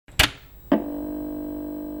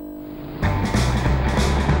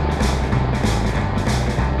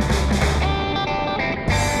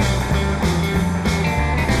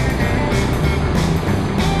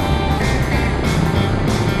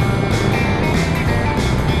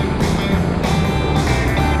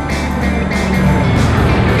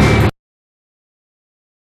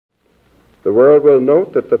The world will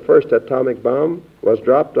note that the first atomic bomb was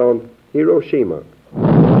dropped on Hiroshima.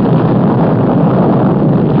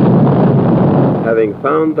 Having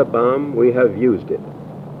found the bomb, we have used it.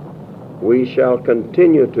 We shall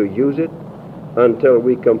continue to use it until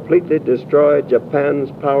we completely destroy Japan's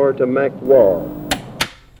power to make war.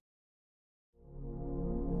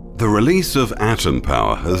 The release of atom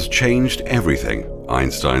power has changed everything,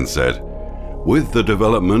 Einstein said. With the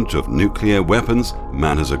development of nuclear weapons,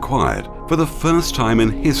 man has acquired, for the first time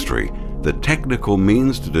in history, the technical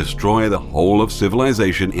means to destroy the whole of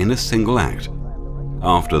civilization in a single act.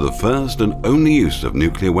 After the first and only use of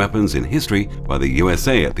nuclear weapons in history by the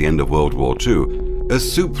USA at the end of World War II, a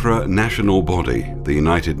supranational body, the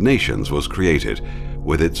United Nations, was created,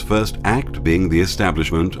 with its first act being the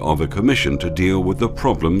establishment of a commission to deal with the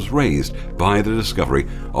problems raised by the discovery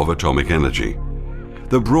of atomic energy.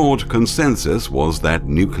 The broad consensus was that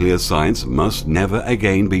nuclear science must never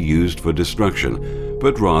again be used for destruction,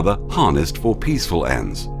 but rather harnessed for peaceful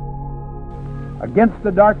ends. Against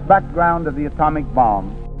the dark background of the atomic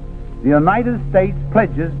bomb, the United States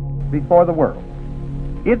pledges before the world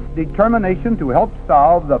its determination to help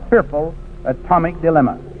solve the fearful atomic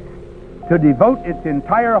dilemma, to devote its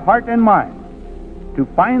entire heart and mind to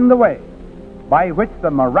find the way by which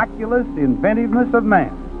the miraculous inventiveness of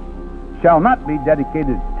man shall not be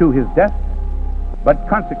dedicated to his death, but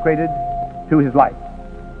consecrated to his life.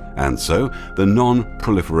 And so the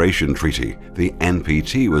Non-Proliferation Treaty, the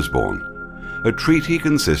NPT, was born. A treaty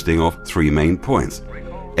consisting of three main points.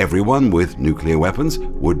 Everyone with nuclear weapons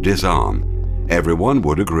would disarm. Everyone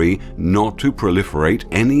would agree not to proliferate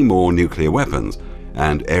any more nuclear weapons,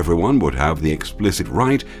 and everyone would have the explicit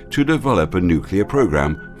right to develop a nuclear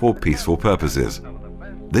program for peaceful purposes.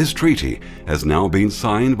 This treaty has now been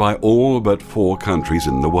signed by all but 4 countries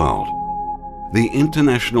in the world. The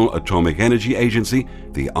International Atomic Energy Agency,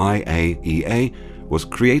 the IAEA, was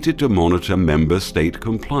created to monitor member state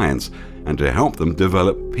compliance and to help them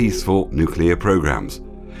develop peaceful nuclear programs.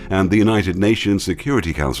 And the United Nations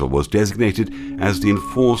Security Council was designated as the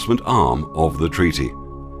enforcement arm of the treaty.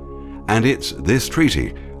 And it's this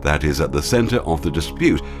treaty that is at the center of the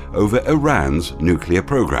dispute over Iran's nuclear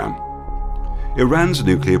program. Iran's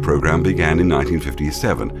nuclear program began in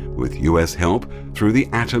 1957 with US help through the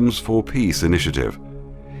Atoms for Peace initiative.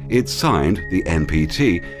 It signed the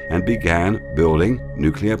NPT and began building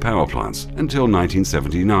nuclear power plants until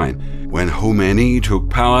 1979, when Khomeini took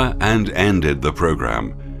power and ended the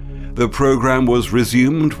program. The program was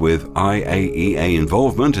resumed with IAEA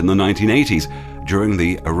involvement in the 1980s during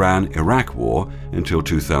the Iran-Iraq War until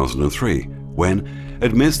 2003, when,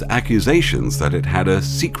 amidst accusations that it had a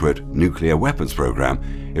secret nuclear weapons program,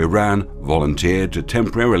 Iran volunteered to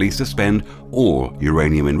temporarily suspend all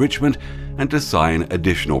uranium enrichment and to sign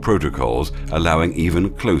additional protocols allowing even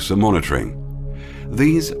closer monitoring.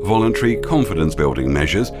 These voluntary confidence-building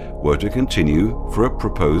measures were to continue for a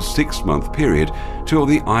proposed 6-month period till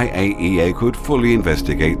the IAEA could fully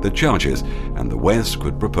investigate the charges and the West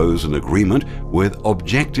could propose an agreement with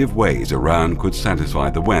objective ways Iran could satisfy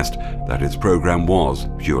the West that its program was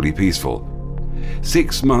purely peaceful.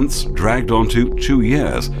 6 months dragged on to 2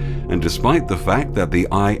 years, and despite the fact that the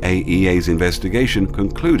IAEA's investigation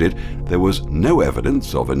concluded there was no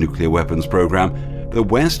evidence of a nuclear weapons program, the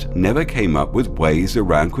West never came up with ways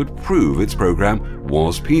Iran could prove its program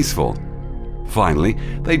was peaceful. Finally,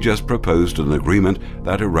 they just proposed an agreement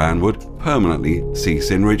that Iran would permanently cease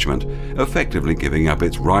enrichment, effectively giving up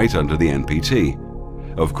its right under the NPT.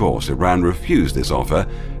 Of course, Iran refused this offer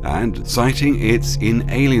and, citing its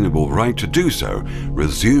inalienable right to do so,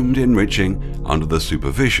 resumed enriching under the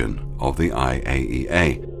supervision of the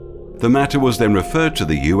IAEA. The matter was then referred to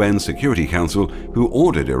the UN Security Council, who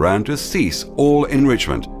ordered Iran to cease all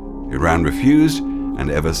enrichment. Iran refused, and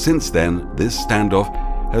ever since then, this standoff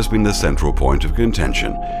has been the central point of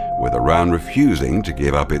contention, with Iran refusing to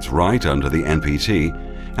give up its right under the NPT,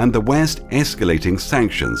 and the West escalating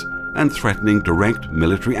sanctions and threatening direct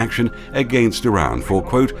military action against Iran for,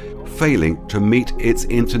 quote, failing to meet its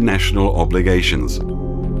international obligations.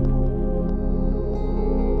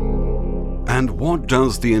 And what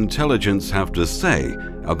does the intelligence have to say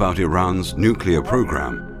about Iran's nuclear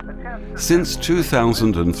program? Since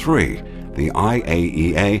 2003, the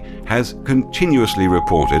IAEA has continuously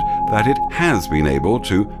reported that it has been able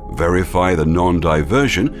to verify the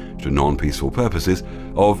non-diversion to non-peaceful purposes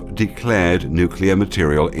of declared nuclear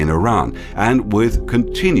material in Iran, and with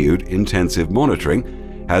continued intensive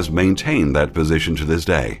monitoring has maintained that position to this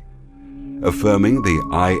day. Affirming the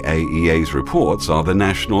IAEA's reports are the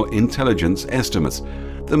National Intelligence Estimates,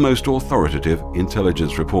 the most authoritative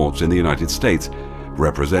intelligence reports in the United States,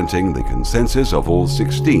 representing the consensus of all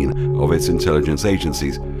 16 of its intelligence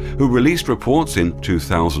agencies, who released reports in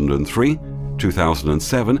 2003,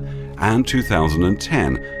 2007, and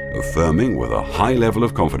 2010, affirming with a high level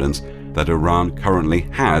of confidence that Iran currently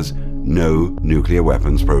has no nuclear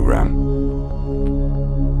weapons program.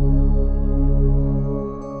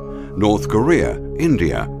 North Korea,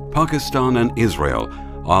 India, Pakistan, and Israel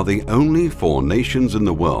are the only 4 nations in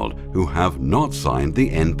the world who have not signed the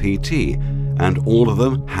NPT, and all of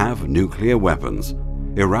them have nuclear weapons.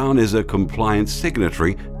 Iran is a compliant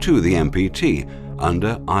signatory to the NPT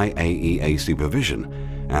under IAEA supervision,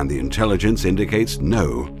 and the intelligence indicates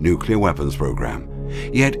no nuclear weapons program.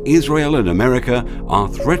 Yet Israel and America are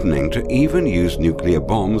threatening to even use nuclear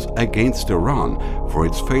bombs against Iran for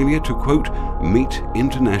its failure to, quote, meet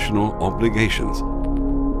international obligations.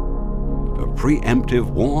 A preemptive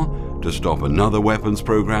war to stop another weapons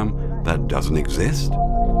program that doesn't exist?